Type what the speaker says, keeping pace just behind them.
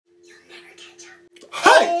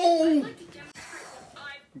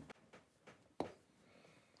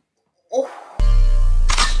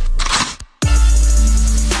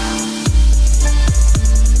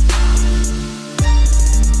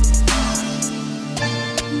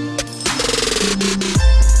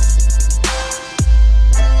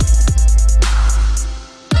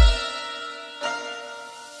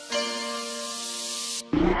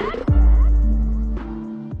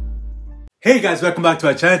Hey guys, welcome back to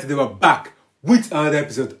our channel. Today we're back with another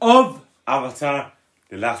episode of Avatar,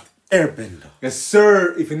 The Last Airbender. Yes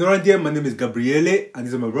sir, if you're not already, my name is Gabriele and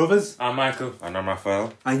these are my brothers. I'm Michael. And I'm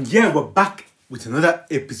Raphael. And yeah, we're back with another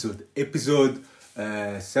episode. Episode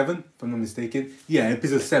 7, if I'm not mistaken. Yeah,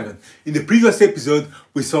 episode 7. In the previous episode,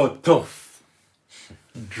 we saw Toph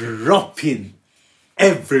dropping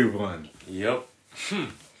everyone. Yup.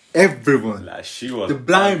 Everyone. Like she was the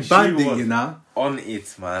blind bandit, you know. On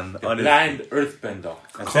it, man. The blind earthbender.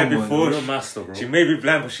 I said before, you're a master, bro. she may be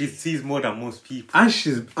blind, but she sees more than most people. And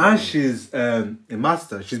she's a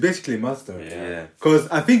master. She's basically a master. Yeah. Because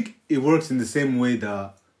I think it works in the same way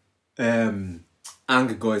that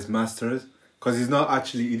AANG got his masters. Because he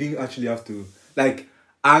didn't actually have to, like,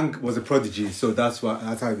 AANG was a prodigy, so that's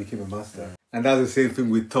how he became a master. And that's the same thing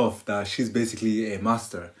with Toph, that she's basically a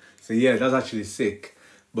master. So yeah, that's actually sick.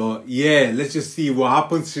 But yeah, let's just see what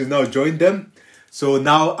happens. She's now joined them. So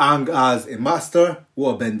now AANG has a master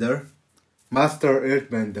waterbender, master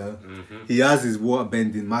earthbender. He has his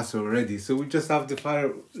waterbending master already. So we just have the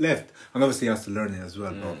fire left. And obviously he has to learn it as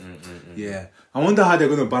well. Yeah. I wonder how they're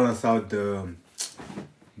going to balance out the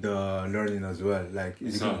learning as well. Like,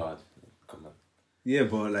 It's not hard. Come on. Yeah,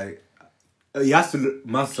 but like, he has to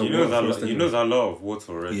master water. He knows a lot of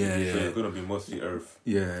water already. Yeah. So it's going to be mostly earth.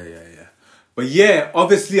 Yeah. But yeah,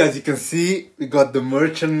 obviously, as you can see, we got the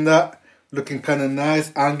merch and that looking kind of nice.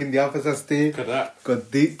 AANG in the officer state. Look at that.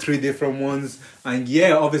 Got the 3 different ones. And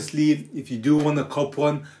yeah, obviously, if you do want to cop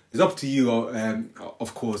one, it's up to you,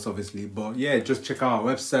 of course, obviously. But yeah, just check out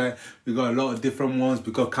our website. We got a lot of different ones.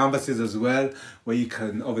 We got canvases as well, where you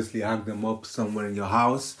can obviously hang them up somewhere in your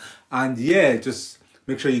house. And yeah, just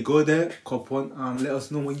make sure you go there, cop one, and let us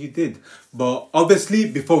know when you did. But obviously,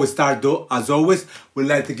 before we start though, as always, we'd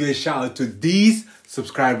like to give a shout out to these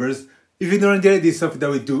subscribers. If you're not already, this is something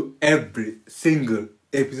that we do every single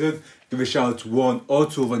episode. Give a shout out to 1 or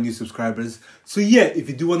 2 of our new subscribers. So yeah, if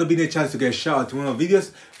you do want to be in a chance to get a shout out to one of our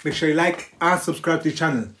videos, make sure you like and subscribe to the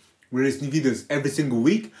channel. We release new videos every single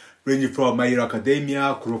week, ranging from My Hero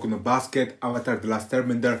Academia, Kuroko no Basket, Avatar The Last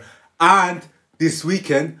Airbender, and this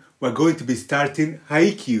weekend, we're going to be starting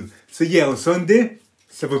Haikyuu. So yeah, on Sunday,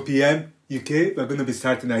 7 PM UK, we're going to be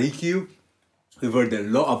starting Haikyuu. We've heard a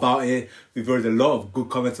lot about it. We've heard a lot of good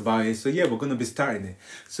comments about it. So yeah, we're going to be starting it.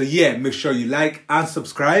 So yeah, make sure you like and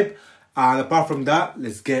subscribe. And apart from that,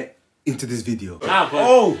 let's get into this video.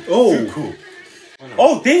 Zuko.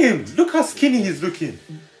 Oh, damn. Look how skinny he's looking.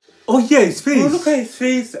 Oh yeah, his face. Bro, look at his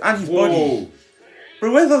face and his body.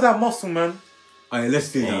 Bro, where's all that muscle, man? Alright, let's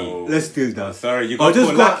steal that. Let's steal that. Sorry, you got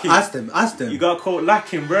caught lacking. Ask them. You got caught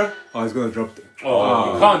lacking, bro. Oh, he's gonna drop it.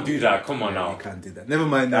 Oh, you can't do that. Come on now. You can't do that. Never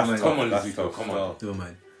mind. Come on, Zuko. Come on. Never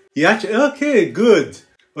mind. He actually, okay, good.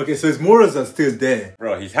 Okay, so his morals are still there.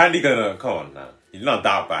 Bro, he's hardly gonna, come on now. He's not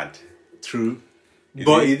that bad. True.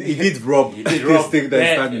 But he did rob this thing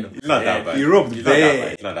that's standing up. He's not that bad. He robbed there.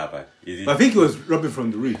 He's not that bad. I think he was robbing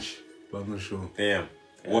from the rich, but I'm not sure. Damn.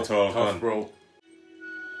 Water all Tough, gone. bro.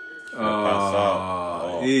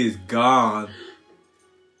 Oh. He's gone.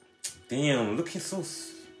 Damn, looking so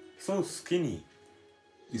skinny.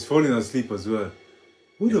 He's falling asleep as well.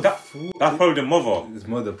 Who the That's probably the mother. His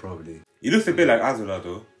mother, probably. He looks a bit like Azula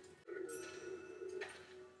though.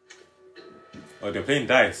 Oh, they're playing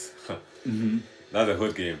dice. That's a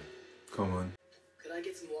hood game. Come on. Could I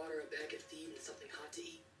get some water, a bag of feed, and something hot to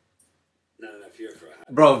eat? Not enough here for a hot.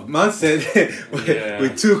 Bro, man said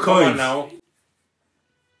with 2 coins. Come on now.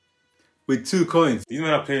 With 2 coins. These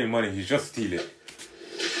men are playing with money. He's just steal it.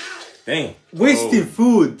 Dang. Wasting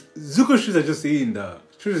food. Zuko should have just eaten that.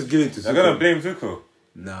 Should just give it to Zuko. They're gonna blame Zuko.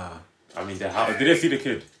 Nah. I mean, they have. Did they see the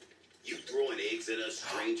kid? You throwing eggs at us,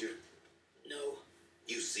 stranger? No,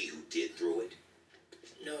 You see who did throw it?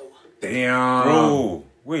 no. Damn. Bro,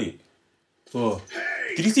 wait. Oh.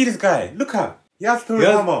 Did you see this guy? Look at. He has to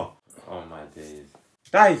hammer. Oh my days.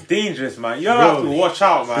 That is dangerous, man. You have to watch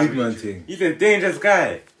out, man. Big man thing. He's a dangerous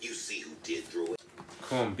guy. You see who did throw it?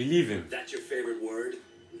 Come on, believe him. That's your favorite word?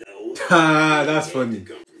 No. Ah, that's funny.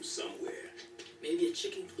 Come from somewhere. Maybe a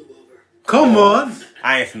chicken flew over. Come on.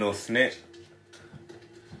 I ain't no snitch.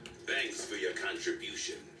 Thanks for your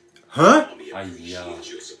contribution. Huh? Army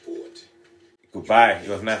appreciates your support. Goodbye. It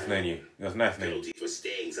was nice knowing you. It was nice knowing you. Penalty for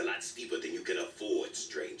staying's a lot steeper than you can afford,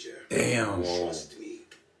 stranger. Damn. Trust me.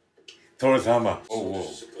 Taurus hammer. Oh,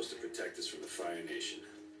 Soldiers are supposed to protect us from the Fire Nation,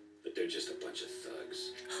 but they're just a bunch of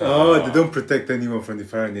thugs. Oh, they don't protect anyone from the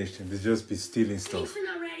Fire Nation. They just be stealing Thanks stuff. for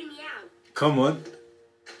not ratting me out. Come on.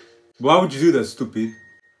 Why would you do that, stupid?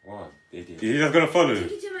 what? They did. He's just gonna follow Take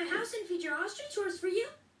you. you to my house and feed your ostrich horse for you.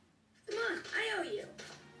 Come on, I owe you.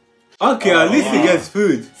 Okay, at least he gets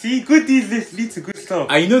food. See, good deeds lead to good stuff.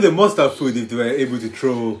 I know they must have food if they were able to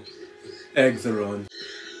throw eggs around.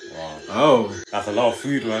 Wow. Oh. That's a lot of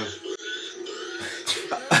food, man.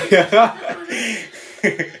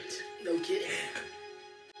 No kidding.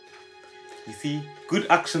 You see, good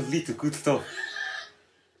actions lead to good stuff.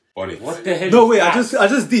 What the hell? No, is wait, that? I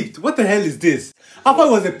just deeped. What the hell is this? I thought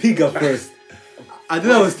it was a pig at first. And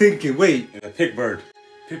then I was thinking, wait. A pig bird.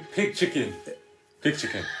 Pig chicken. Pig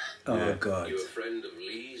chicken. Oh, Yeah. God. You a friend of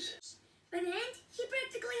Lee's? But Aunt, he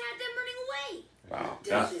practically had them running away. Wow.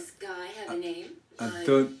 Does this guy have a name? I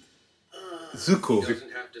don't... Zuko. He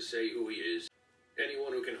doesn't have to say who he is.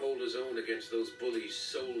 Anyone who can hold his own against those bully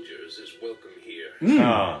soldiers is welcome here.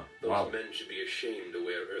 Ah, Those wow. men should be ashamed to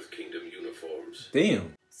wear Earth Kingdom uniforms.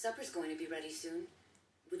 Damn. Supper's going to be ready soon.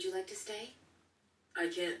 Would you like to stay? I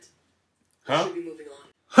can't. I Huh? should be moving on.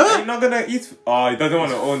 Huh? You're not gonna eat. Oh, he doesn't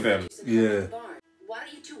want to own them. Yeah. Why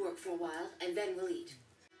don't you two work for a while and then we'll eat?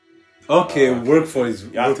 Okay, work for his...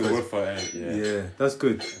 You have to his- work for it. Yeah. Yeah, that's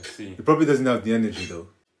good. Let's see. He probably doesn't have the energy, though.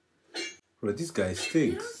 Bro, this guy You don't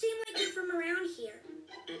stinks. seem like you're from around here.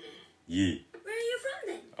 Yeah. Where are you from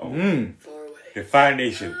then? Mm. Far away. The Fire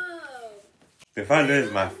Nation. Oh. The Fire Nation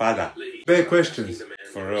is my father. Lee, Better questions. he's the man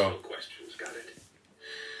For with real. no questions, got it?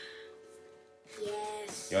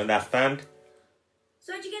 Yes. You understand?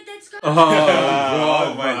 So how'd you get that scar?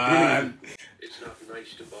 Oh, Oh, my man. It's not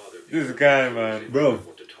nice to bother people. This guy, man. Bro.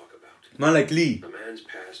 What to talk about. Man like Lee. A man's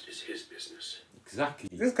past is his business. Exactly.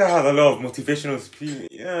 This guy has a lot of motivational speech.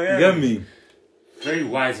 Yeah. You get me? Very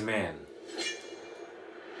wise man.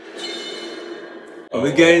 Are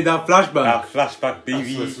we getting that flashback? That flashback, That's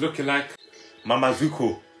baby. what it's looking like. Mama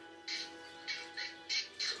Zuko.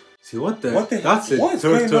 See, what the... What the- That's a what is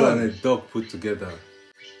going turtle on? and a dog put together.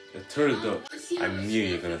 The turtle dog. I knew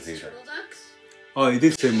you were gonna say that. Turtle ducks? Oh, he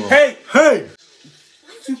did say more. Hey! Hey! Why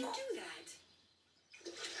would you do that?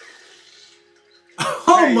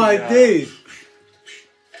 Oh Hey, my yeah. days!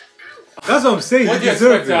 That's what I'm saying. What You do you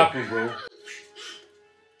deserve expect to it. happen, bro?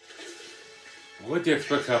 What do you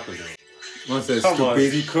expect to happen, though? Man says Come on,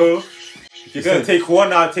 stupid. Zuko. You're gonna take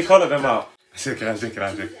one out, take all of them out. I'm joking. If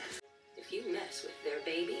you mess with their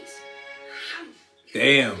babies,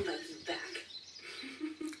 Damn. I'll like you back.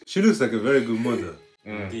 She looks like a very good mother.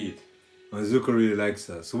 Indeed. And Zuko really likes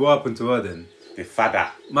her. So what happened to her then? The father.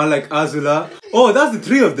 Man like Azula. Oh, that's the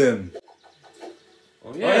three of them. Oh,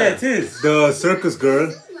 Oh, yeah, it is. The circus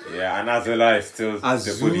girl. Yeah, and Azula is still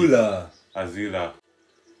the bully. Azula. Azula.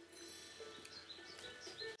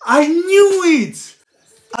 I knew it!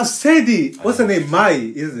 I said it. What's her name? Mai,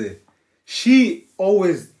 is it? She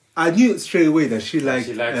always... I knew straight away that she liked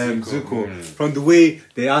she likes Zuko. Zuko. From the way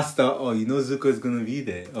they asked her, oh, you know Zuko is going to be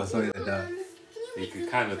there. Or something like that. Can you You make can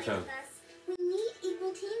Zuko kinda play tell. with us? We need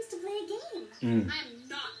equal teams to play a game. I'm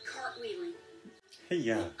not cartwheeling. Hey,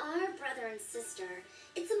 yeah. Our brother and sister.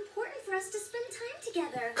 It's important for us to spend time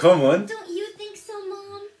together. Come on. Don't you think so,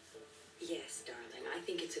 Mom? Yes, darling. I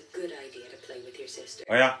think it's a good idea to play with your sister.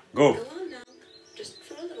 Oh, yeah. Go. Go on now. Just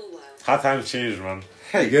for a little while. How times change, man.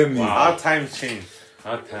 You get me? How times change.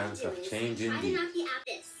 Our times have changed Try to indeed. knock you out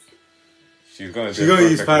this. She's gonna do She's it going to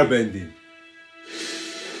use perfectly.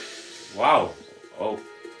 firebending. Wow. Oh.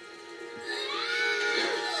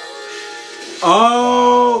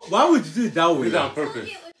 Oh! Why would you do it that Did way? that on purpose.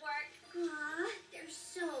 It would work. Aw, they're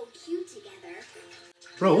so cute together.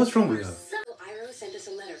 Bro, what's wrong with her? So Iroh sent us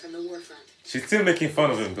a letter from the warfront. She's still making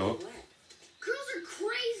fun of him, though. What? Girls are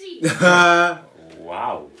crazy. Oh,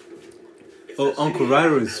 Wow. Uncle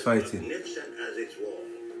Ryro is fighting. Magnificent as its wall.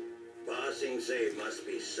 Ba Sing Se must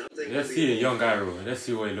be something. Let's see a young Iroh. Let's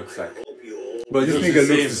see what he looks like. Hope you all But this Looks nigga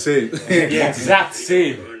the looks the same. Yeah, exact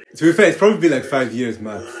same. To be fair, it's probably been like 5 years,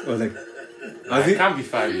 max. Or like, I It think, can't be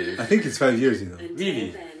 5 years. I think it's 5 years, you know. Until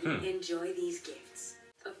Really? then, enjoy these gifts.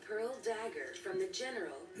 A pearl dagger from the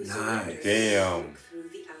general who Nice. surrendered Damn. through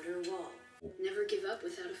the outer wall. Never give up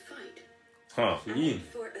without a fight. Huh. Clean.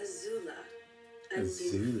 For Azula, a new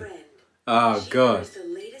Azula. friend. Oh, She God. wears the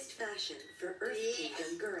latest fashion for Earth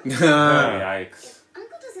Kingdom girls. Oh, yikes. If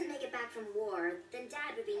Uncle doesn't make it back from war, then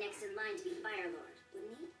Dad would be next in line to be Fire Lord,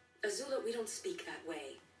 wouldn't he? Azula, we don't speak that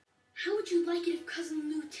way. How would you like it if Cousin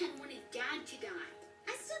Lu-Ten wanted Dad to die?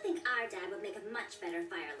 I still think our dad would make a much better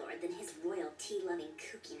Fire Lord than his royal tea-loving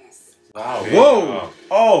kookiness. Wow. Whoa!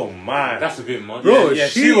 Oh, man. That's a bit much. Bro, yeah,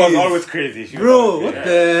 she she was is- always crazy. She was Bro, always what crazy.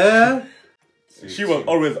 the hell? She was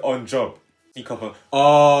always on job.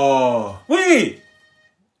 Oh, Wait!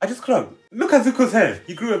 I just clocked. Look at Zuko's hair.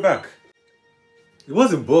 He grew it back. it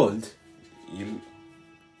wasn't bald.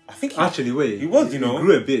 I think he, Actually, wait. He was, you know. He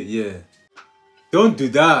grew a bit, yeah. Don't do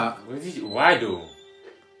that. Why though?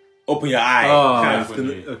 Open your eye. Oh, it's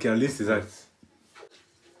gonna- okay, at least it's like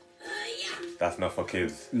That's not for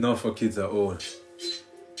kids. not for kids at all.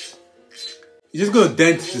 You're just gonna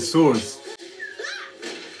dent the swords.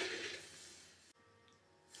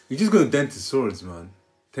 You're just gonna dent the swords, man.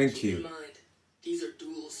 Thank Keep in you. mind, these are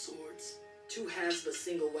dual swords. Two halves of a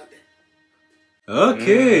single weapon.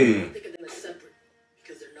 Okay. Think of them as separate,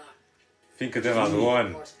 because they're not. Think of them as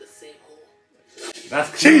one. Parts of the same whole.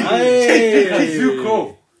 That's Cheese! Hey.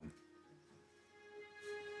 Zuko!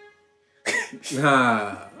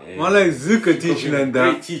 Nah. More like Zuko teaching and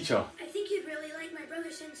Great that. teacher. I think you'd really like my brother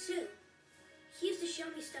Shensu. He used to show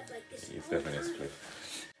me stuff like this He's all the definitely a time.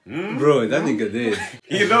 split. Bro, that nigga dead.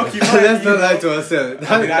 You know, keep Let's not lie to ourselves.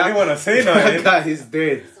 I didn't want to say That nothing. guy is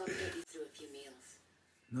dead. That's all to get you through a few meals.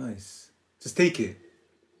 Nice. Just take it.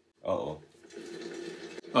 Uh-oh.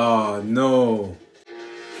 Oh no.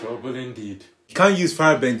 Trouble indeed. You can't use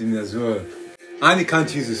firebending as well. And you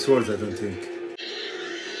can't use the swords, I don't think.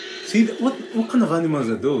 See, what kind of animals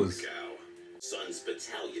are those? Cow. Sun's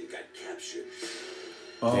battalion got captured.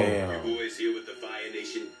 Oh. Damn. You boys hear what the Fire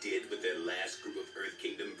Nation did with their last group of Earth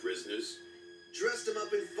Kingdom prisoners? Dressed them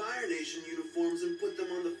up in Fire Nation uniforms and put them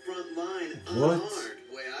on the front line What? unarmed,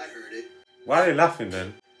 way I heard it. Why are they laughing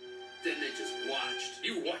then? Then they just watched.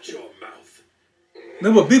 You watch your mouth.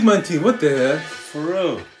 No, but big man team, what the hell? For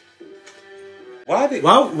real. Why are they?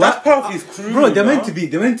 Wow, That's part of his crew. Bro, they're man. meant to be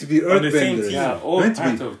On the same earthbenders. team. Yeah, all Meant to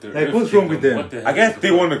part be. of the Like, Earth what's wrong with Kingdom. them? What the I hell guess is they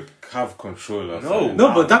the want to have control or something.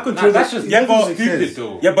 No, but that control. that's just Yeah, but stupid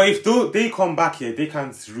though. Yeah, but if they come back here, they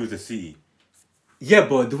can't rule the city. Yeah,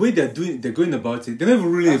 but the way they're going about it, they're never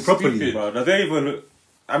ruling it That's properly. stupid. But does they even look?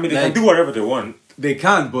 I mean, they Like- can do whatever they want. They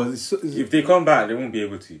can't, but it's If they come back, they won't be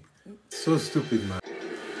able to. so stupid, man.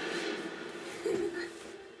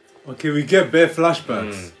 Okay, we get bare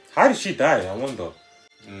flashbacks. How did she die? I wonder.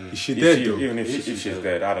 Is she If dead she- though? Even if she's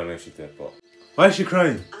dead, I don't know if she's dead, but Why is she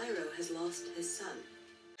crying? Iroh has lost his son.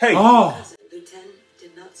 hey, Oh, Cousin, Lieutenant,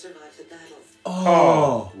 did not survive the battle.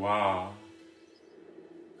 oh. Wow.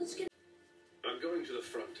 Let's get I'm going to the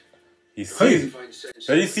front. he Hey. sees. Find sense.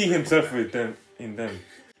 Does he see himself with them in them?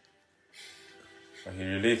 And he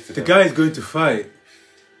relates to The them. guy is going to fight.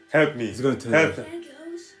 Help me. He's going to help. Dad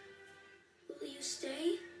goes. Will you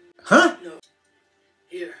stay? Huh? No.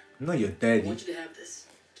 Here, Not your I daddy. want you to have this.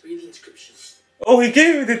 Read the inscription. Oh, he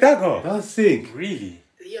gave me the dagger. That's sick. Really?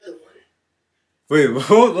 The other one. Wait,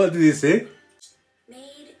 what did he say?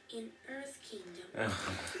 Made in Earth Kingdom.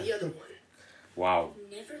 The other one. Wow.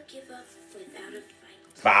 Never give up without a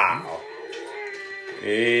fight. Wow.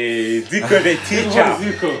 Hey, Zuko the teacher.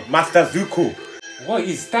 Zuko. Master Zuko. What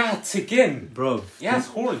is that again? Bro, He has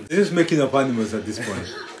horns. they're just making up animals at this point.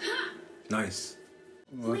 Nice.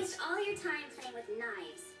 You waste all your time playing with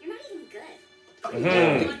knives. You're not even good. Put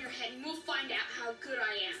it on your head and we'll find out how good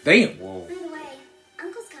I am. Damn. Whoa. By the way,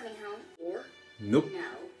 Uncle's coming home. Or Nope. No.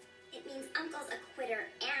 It means Uncle's a quitter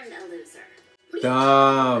and a loser.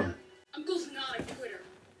 Damn. Uncle's not a quitter.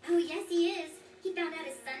 Oh, yes, he is. He found out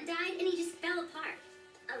his son died and he just fell apart.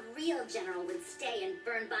 A real general would stay and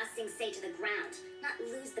burn Ba Sing Se to the ground, not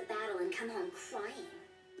lose the battle and come home crying.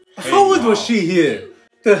 How old was she here?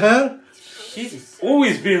 The hell? She's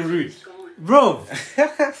always been rude. gone. Bro.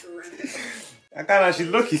 I can't actually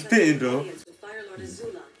look, he's spitting though. Audience with Fire Lord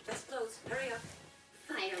Azula. That's close. Hurry up.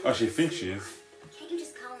 Fire Oh, she Lord thinks Ozai. she is. Can't you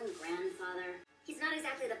just call him grandfather? He's not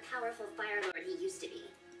exactly the powerful Fire Lord he used to be.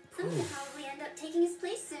 Someone will probably end up taking his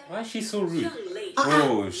place soon. Why is she so rude? Young lady.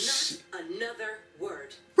 Oh, not shit. another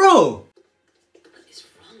word. Bro. What is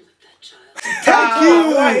wrong with that child? Thank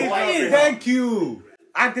you. why? Thank you.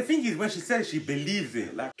 And the thing is, when she says she believes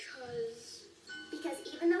it, like, Because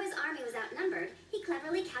even though his army was outnumbered, he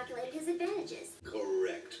cleverly calculated his advantages.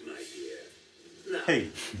 Correct, my dear. Now, hey,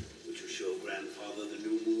 would you show grandfather the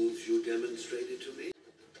new moves you demonstrated to me?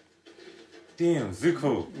 damn,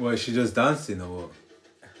 Zuko. What, is she just dancing or what?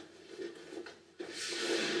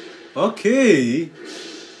 Okay.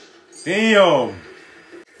 Damn.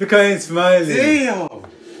 Look at him smiling. Damn.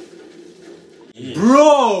 Bro.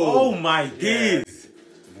 Oh my days.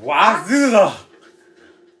 Azula.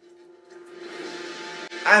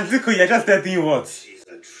 And Zuko, you're just there doing what? She's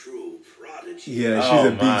a true prodigy. Yeah, she's Oh,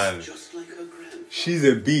 a beast. man. Just like her grandfather. She's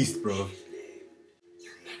a beast, bro. You'll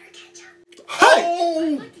never catch up.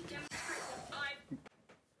 Hey!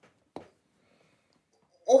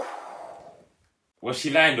 Was she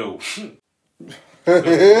lying though? What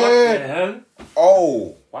the hell?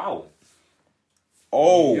 Oh. Wow.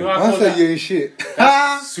 Oh. You know, I call Answer that your shit.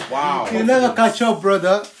 Wow. You'll never catch up,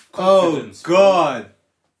 brother. Oh, Confidence. God. And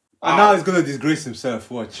Wow. now he's gonna disgrace himself.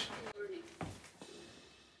 Watch.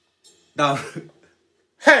 Now.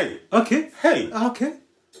 Hey. Okay. Hey. Okay.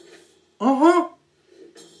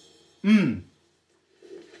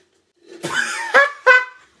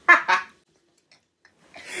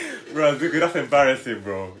 Bro, Zuko, that's embarrassing,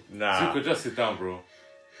 bro. Nah. Zuko, just sit down, bro.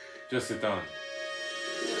 Just sit down.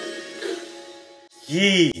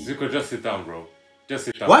 Yee. Zuko, just sit down, bro. Just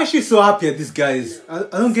sit down. Why is she so happy at this guy? I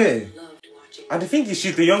don't get it. And I think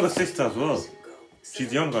she's the younger sister as well.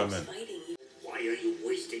 She's younger, man. Why are you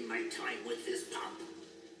wasting my time with this pump?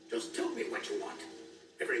 Just tell me what you want.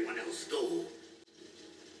 Everyone else go.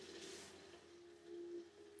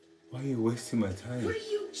 Why are you wasting my time? What are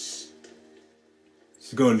you...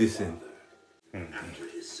 She's gonna listen. After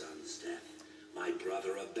his son's death, my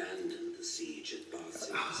brother abandoned the siege at Ba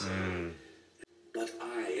Sing. But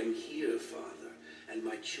I am here, Father, and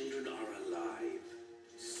my children are alive.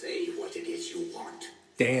 Say what it is you want.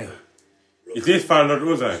 Damn. Is this Fire Lord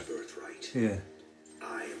Ozai? Birthright. Yeah.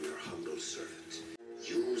 I am your humble servant.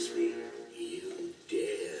 Use me. You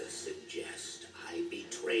dare suggest I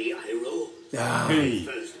betray Iroh? Hey.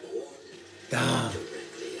 Firstborn. Damn.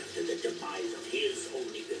 Directly after the demise of his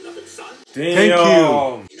only beloved son. Damn.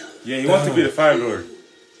 Thank you. Yeah, he wants to be the Fire Lord.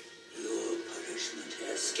 Your punishment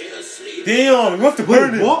has scarcely... Damn, he wants to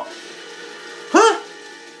burn Wait, him. what? Huh?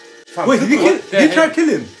 Fam, Wait, did you try to kill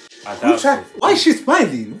him? I doubt so. Why is she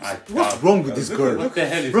smiling? I What's doubt wrong with this girl? What the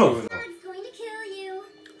hell is Bro. going on? God's going to kill you.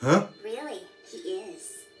 Huh? Really, he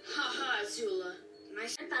is. Haha, Azula. My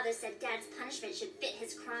father said Dad's punishment should fit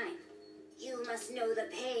his crime. You must know the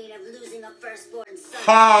pain of losing a firstborn son.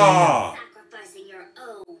 Ha! Sacrificing your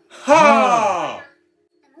own. Ha!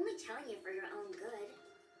 I'm only telling you for your own good.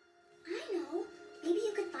 I know. Maybe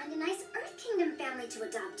you could find a nice Earth Kingdom family to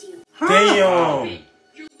adopt you. Damn.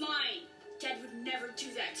 You're lying. Dad would never do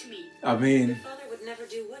that to me. I mean, Father would never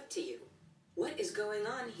do what to you? What is going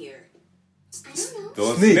on here? I don't know.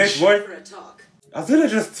 Don't Snitch. snitch, boy. For a talk. Azula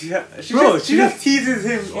just, she just teases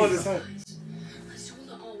him all the time.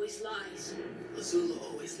 Azula always lies. Azula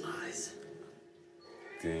always lies.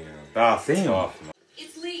 Damn, that's tough, man.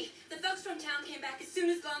 It's Lee. The thugs from town came back as soon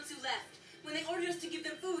as Gonsu left. When they ordered us to give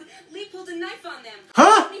them food, Lee pulled a knife on them. Huh?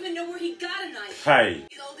 I don't even know where he got a knife. Hey.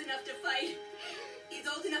 He's old enough to fight. He's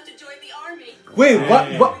old enough to join the army. wait, what?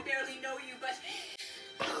 We What? barely know you, but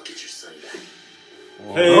I'll get your son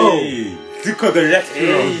back. Hey. Zuko the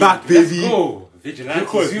rescue. I'm back, Let's baby. go. Vigilante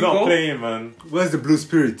Zuko is not Zuko. playing, man. Where's the blue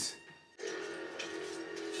spirit?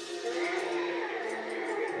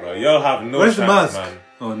 Bro, y'all have no Where's the chance, mask? man.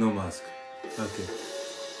 Oh, no mask. Okay.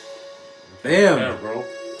 Yeah, Damn. bro.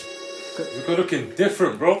 Zuko looking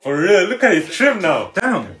different, bro. For real, look at his trim now.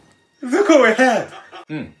 Damn. Zuko with hair.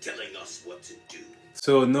 Telling us what to do.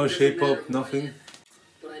 So no shape up, nothing.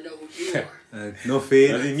 But I know who you are. No Does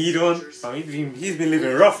fade. he need one? Fam, he's been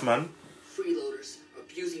living rough, man. Freeloaders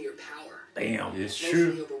abusing your power. Damn. It's Mostly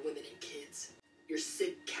true. over women and kids. You're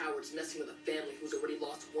sick cowards messing with a family who's already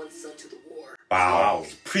lost one son to the war. Wow.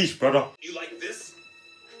 Preach, brother. You like this?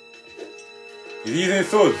 He's using his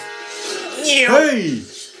swords. Hey!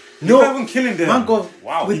 No, No, not even killing them. man go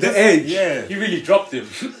Wow, with he the just- edge. Yeah. He really dropped him.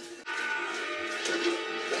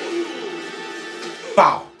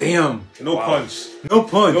 Bow. Damn. No Wow. punch. No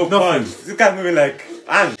punch. No nothing. punch. This guy's moving like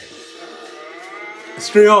AANG.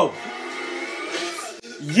 Straight up.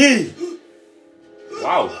 Yee.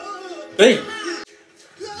 Wow. Bang.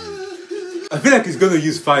 I feel like he's gonna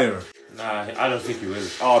use fire. Nah, I don't think he will.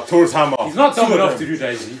 Oh, Thor's hammer. He's not dumb Two of enough to them. do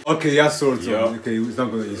that, is he? Okay, he has swords Yeah. on. Okay, he's not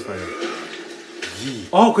gonna use fire.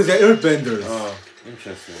 Oh, because they're airbenders. Oh,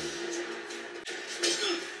 interesting.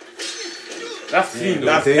 That's clean though.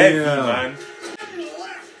 That's Damn. heavy, man.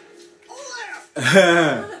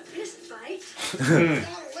 Not a fist fight.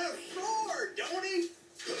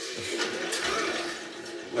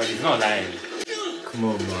 Well, he's not lying. Come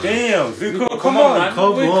on, man. Damn, Zuko, Zuko, come on. man.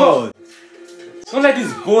 Come Wake on. up. Don't let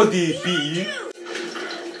his body beat you.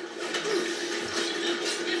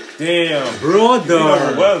 Damn. Brother.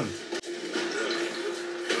 Overwhelmed.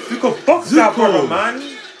 Zuko box that Zuko. brother, man.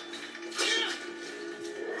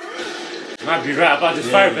 You might be right about this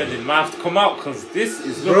firebending. Might have to come out because this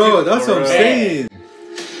is looking Bro, that's what I'm bad. saying.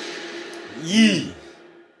 Yee.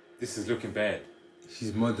 This is looking bad.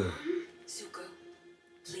 His mother. Zuko,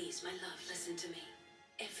 please, my love, listen to me.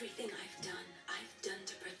 Everything I've done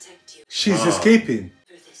to protect you. She's escaping.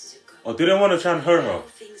 For this, Zuko. Oh, they don't want to try and hurt her. Though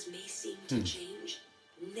things may seem to change,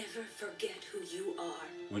 never forget who you are.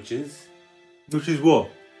 Which is? Which is what?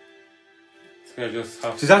 This guy just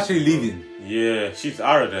have She's actually leaving. Yeah, she's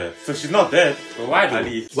out of there. So she's not dead. But why At though?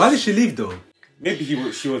 least. Why did she leave though? Maybe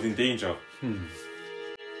she was in danger.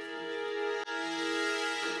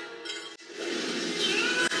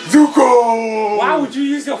 Zuko! Why would you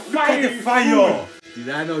use your Look at fire? the fire! Did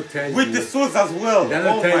I not tell you? With the swords as well. Did I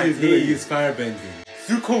not Oh tell my you he's gonna days. use firebending?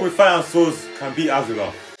 Zuko with fire and swords can beat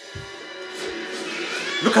Azula.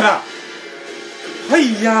 Look at that.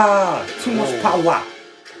 Hiya! Too much power.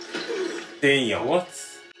 Damn. What?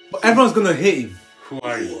 But everyone's gonna hit him. Who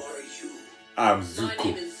are you? I'm My name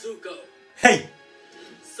Zuko. is Zuko, Hey!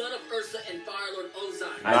 son of Ursa and Firelord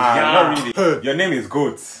Ozai, Nah, not really. Your name is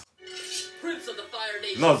Goats. prince of the Fire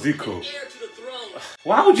Nation, Not Zuko. and heir to the throne.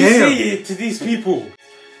 Why would you Damn. say it to these people?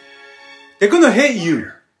 They're gonna hit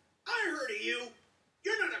you. I heard of you.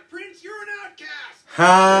 You're not a prince, you're an outcast.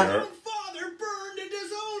 Huh? Your father burned and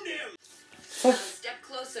disowned him. Step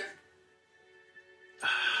closer.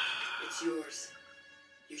 It's yours.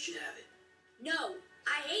 You should have it. No,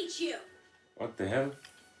 I hate you. What the hell?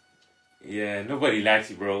 Yeah, nobody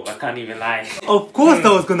likes you, bro. I can't even lie. Of course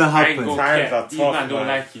that was gonna I ain't happen. gonna Times care. are These tough, man don't man.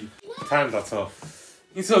 like you. Times are tough.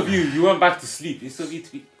 Instead of you went back to sleep. Instead of you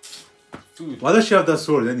to be... Dude. Why does she have that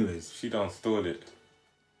sword anyways? She done stole it.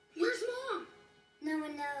 Where's Mom? No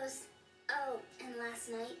one knows. Oh, and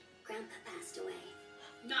last night, Grandpa passed away.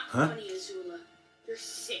 Not Huh? funny, Azula. You're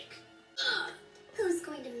sick. Ugh. Who's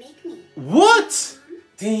going to make me? What?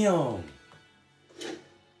 Damn.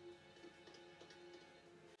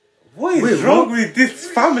 What is Wait, wrong what? with this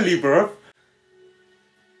family, bro?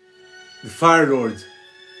 The Fire Lord.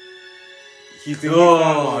 He's the new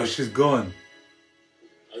Fire Oh, Lord. she's gone.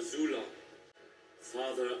 Azula,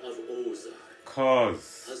 father of Ozai,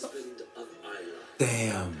 Cause. husband of Isla.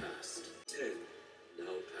 Damn. Past. 10, now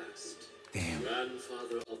past. Damn.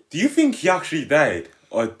 Grandfather of Do you think he actually died?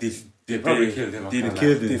 Or did probably killed him, I Did can't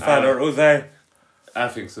kill lie. Did Fire Lord Ozai? I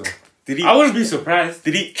think so. Did he? I wouldn't be surprised.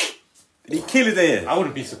 Did he kill his ass? I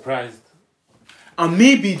wouldn't be surprised. And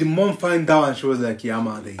maybe the mom find out and she was like, yeah, I'm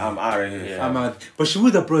out of here. I'm out of here. Yeah. I'm out. But she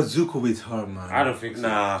would have brought Zuko with her, man. I don't think so.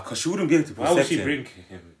 Nah, cause she wouldn't be able to Why would protect she him. bring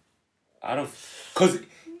him? I don't...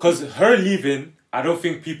 Cause her leaving, I don't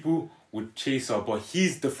think people would chase her. But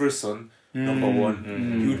he's the first son, number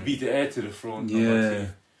one. He would be the heir to the throne, number Yeah. two.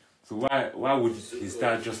 So why would his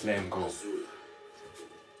dad just let him go? Azula.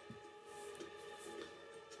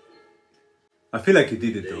 I feel like he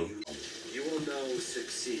did it though. You are now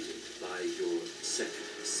succeeded by your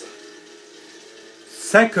second son.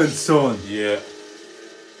 Second son. Yeah.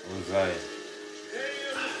 Ozai.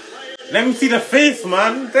 Let me see the face,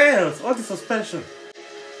 man. Damn, all the suspension.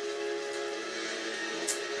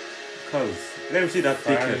 Cause let me see that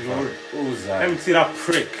Fire dickhead, Lord fam. Let Ozai. me see that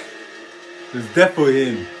prick. It's definitely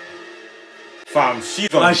him. Fam,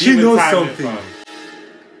 she's on And she demon knows timing, something. fam.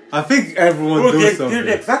 I think everyone Bro, knows they're something.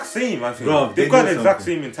 the exact same, I think. Bro, They've they got know the exact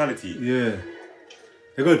something. same mentality. Yeah.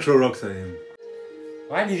 They're gonna throw rocks at him.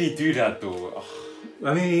 Why did he do that though? Ugh.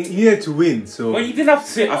 I mean, he needed to win, so. Well, you didn't have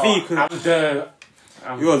to say. I think you could-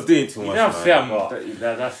 He was doing too You much, didn't have to say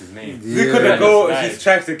man. that's his name. Yeah. He could have Yeah, go just his lied.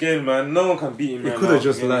 tracks again, man. No one can beat him. He right could now. have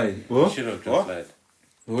just Yeah. lied. He What? should have just What? lied.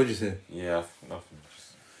 What'd you say? Yeah, nothing.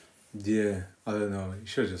 Yeah, I don't know. He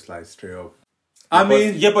should have just lied straight up. I I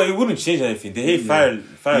mean, yeah, but it wouldn't change anything. They hate fire.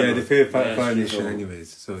 yeah, Lord. they failed Yeah, Fire it's Nation true.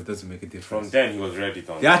 anyways, so it doesn't make a From difference. then, he was ready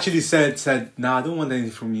done. They actually said, nah, I don't want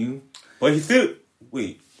anything from you. But he still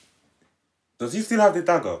wait. Does he still have the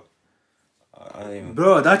dagger? I don't even.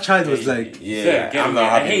 Bro, that child was like, Yeah, get I'm me. not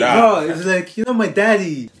I having hate that. bro, it's like, you're not my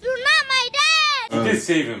daddy. You're not my dad! He did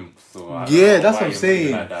save him. So I don't Yeah, know that's why what I'm he saying.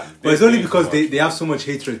 would like that. But it's only They because do they have so much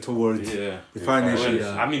hatred towards Yeah. the Fire Nation.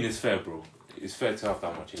 Well, Yeah. I mean, it's fair, bro. It's fair to have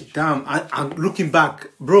that much hatred. Damn, I'm looking back,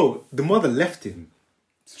 bro, the mother left him.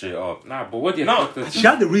 Straight up. Nah, but what do you No, expect us to She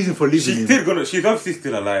had the reason for leaving She's him. still gonna. She's obviously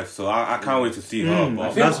still alive, so I can't wait to see her. I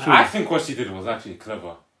But think, That's true. I think what she did was actually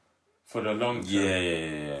clever. For the long term.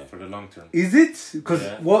 yeah. For the long term. Is it? Because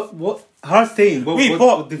Yeah. what her staying, Wait,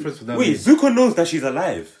 what difference would that Wait, make? Zuko knows that she's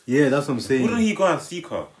alive. Yeah, that's what I'm saying. Wouldn't he go and seek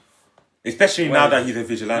her? Especially now Well, that he's a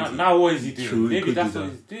vigilante. Now what is he doing? True, he Maybe could that's do what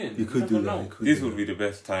that. he's doing. You could You do never that. know. You could This do would be the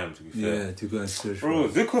best time, to be fair. Yeah, to go and search Bro,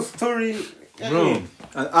 for it. Zuko's story. Bro,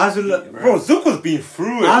 and Azula, Bro, Zuko's been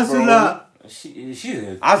through it, Azula, She's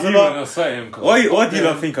a Azula- certain What do you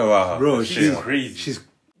not think about her? bro, She's she's crazy. she's.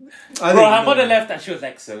 Bro, her mother left and she was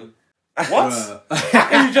like, so. What?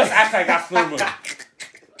 And you just act like that's normal.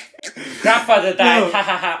 Grandfather died, ha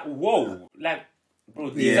ha ha. Whoa. Like, bro,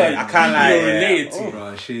 these Yeah, are I can't lie, you're yeah. related to.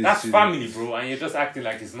 Bro, she's That's she's, family, bro, and you're just acting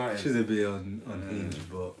like it's not. She's a bit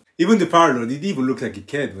unhinged, but even the Fire Lord, he didn't even look like he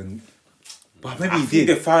cared when. But maybe I he think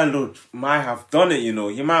did. the Fire Lord might have done it, you know.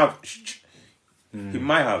 He might have. He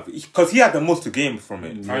might have. Because he had the most to gain from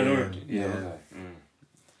it. I know. Yeah.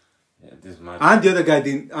 Yeah, this man. And the other guy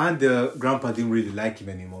didn't, and the grandpa didn't really like him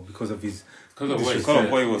anymore because of his. Because of what he Because of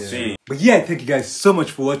said. what he was saying. But yeah, thank you guys so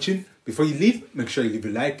much for watching. Before you leave, make sure you leave a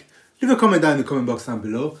like, Leave a comment down in the comment box down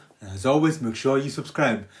below. And as always, make sure you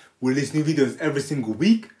subscribe. We release new videos every single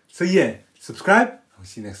week. So yeah, subscribe. I'll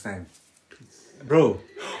see you next time. Peace. Bro.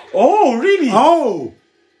 Oh, really? Oh.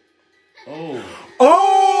 Oh.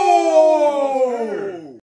 Oh.